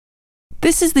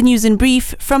This is the news in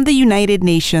brief from the United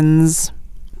Nations.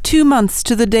 2 months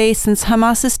to the day since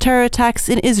Hamas's terror attacks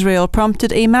in Israel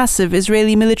prompted a massive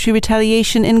Israeli military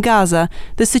retaliation in Gaza,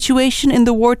 the situation in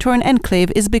the war-torn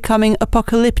enclave is becoming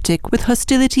apocalyptic, with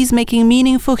hostilities making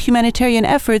meaningful humanitarian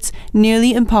efforts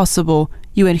nearly impossible,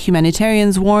 UN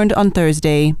humanitarians warned on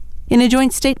Thursday. In a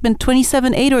joint statement,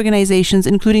 27 aid organizations,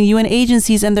 including UN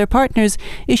agencies and their partners,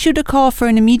 issued a call for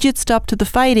an immediate stop to the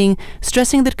fighting,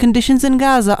 stressing that conditions in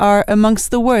Gaza are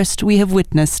amongst the worst we have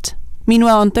witnessed.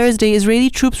 Meanwhile, on Thursday, Israeli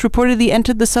troops reportedly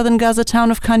entered the southern Gaza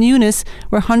town of Khan Yunis,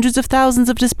 where hundreds of thousands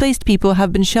of displaced people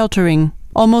have been sheltering.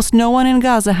 Almost no one in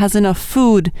Gaza has enough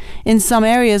food. In some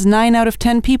areas, 9 out of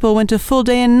 10 people went a full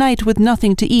day and night with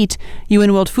nothing to eat,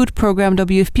 UN World Food Programme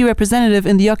WFP representative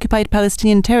in the occupied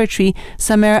Palestinian territory,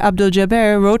 Samer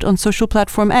Abdel-Jabbar, wrote on social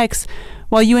platform X,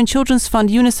 while UN Children's Fund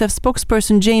UNICEF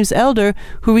spokesperson James Elder,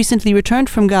 who recently returned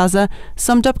from Gaza,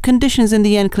 summed up conditions in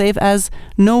the enclave as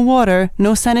no water,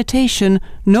 no sanitation,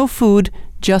 no food,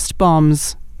 just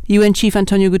bombs. UN Chief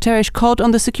Antonio Guterres called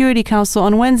on the Security Council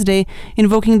on Wednesday,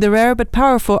 invoking the rare but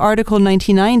powerful Article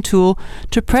 99 tool,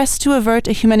 to press to avert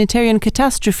a humanitarian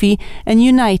catastrophe and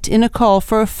unite in a call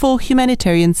for a full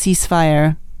humanitarian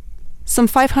ceasefire. Some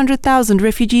 500,000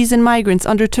 refugees and migrants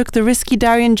undertook the risky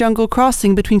Darien jungle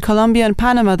crossing between Colombia and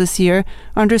Panama this year,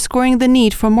 underscoring the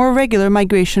need for more regular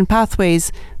migration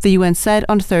pathways, the UN said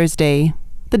on Thursday.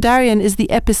 The Darien is the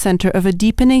epicenter of a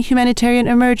deepening humanitarian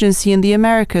emergency in the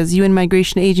Americas, UN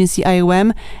Migration Agency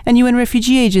IOM and UN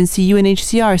Refugee Agency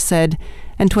UNHCR said,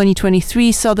 and 2023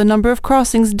 saw the number of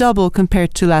crossings double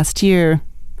compared to last year.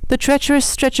 The treacherous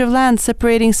stretch of land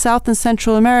separating South and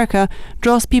Central America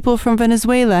draws people from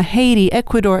Venezuela, Haiti,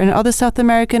 Ecuador, and other South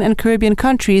American and Caribbean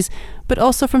countries, but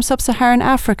also from Sub-Saharan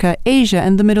Africa, Asia,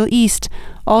 and the Middle East,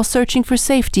 all searching for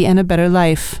safety and a better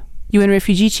life. UN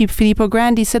Refugee Chief Filippo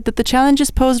Grandi said that the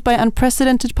challenges posed by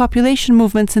unprecedented population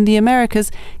movements in the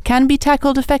Americas can be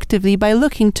tackled effectively by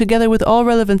looking, together with all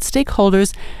relevant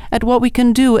stakeholders, at what we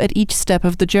can do at each step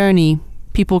of the journey.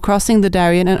 People crossing the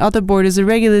Darien and other borders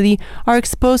irregularly are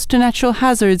exposed to natural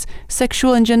hazards,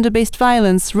 sexual and gender-based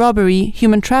violence, robbery,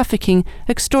 human trafficking,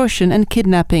 extortion, and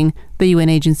kidnapping, the UN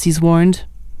agencies warned.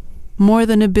 More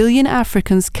than 1 billion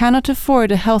Africans cannot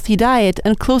afford a healthy diet,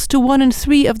 and close to 1 in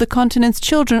 3 of the continent's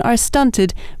children are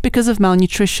stunted because of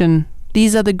malnutrition.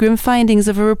 These are the grim findings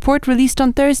of a report released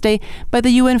on Thursday by the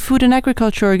UN Food and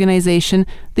Agriculture Organization,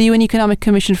 the UN Economic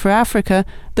Commission for Africa,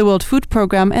 the World Food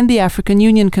Programme, and the African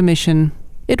Union Commission.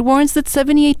 It warns that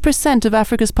 78% of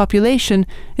Africa's population,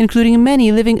 including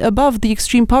many living above the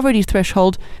extreme poverty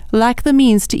threshold, lack the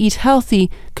means to eat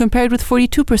healthy, compared with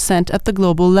 42% at the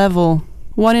global level.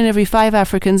 1 in every 5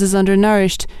 Africans is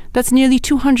undernourished. That's nearly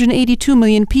 282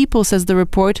 million people, says the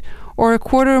report, or a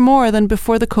quarter more than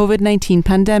before the COVID-19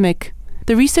 pandemic.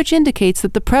 The research indicates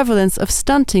that the prevalence of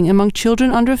stunting among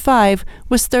children under 5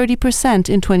 was 30%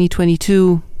 in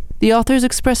 2022. The authors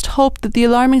expressed hope that the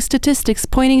alarming statistics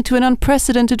pointing to an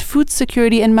unprecedented food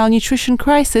security and malnutrition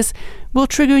crisis will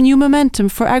trigger new momentum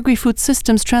for agri-food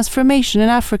systems transformation in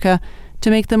Africa to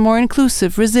make them more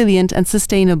inclusive, resilient, and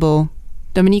sustainable.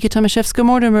 Dominika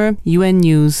Tomaszewska-Mortimer, UN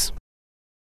News.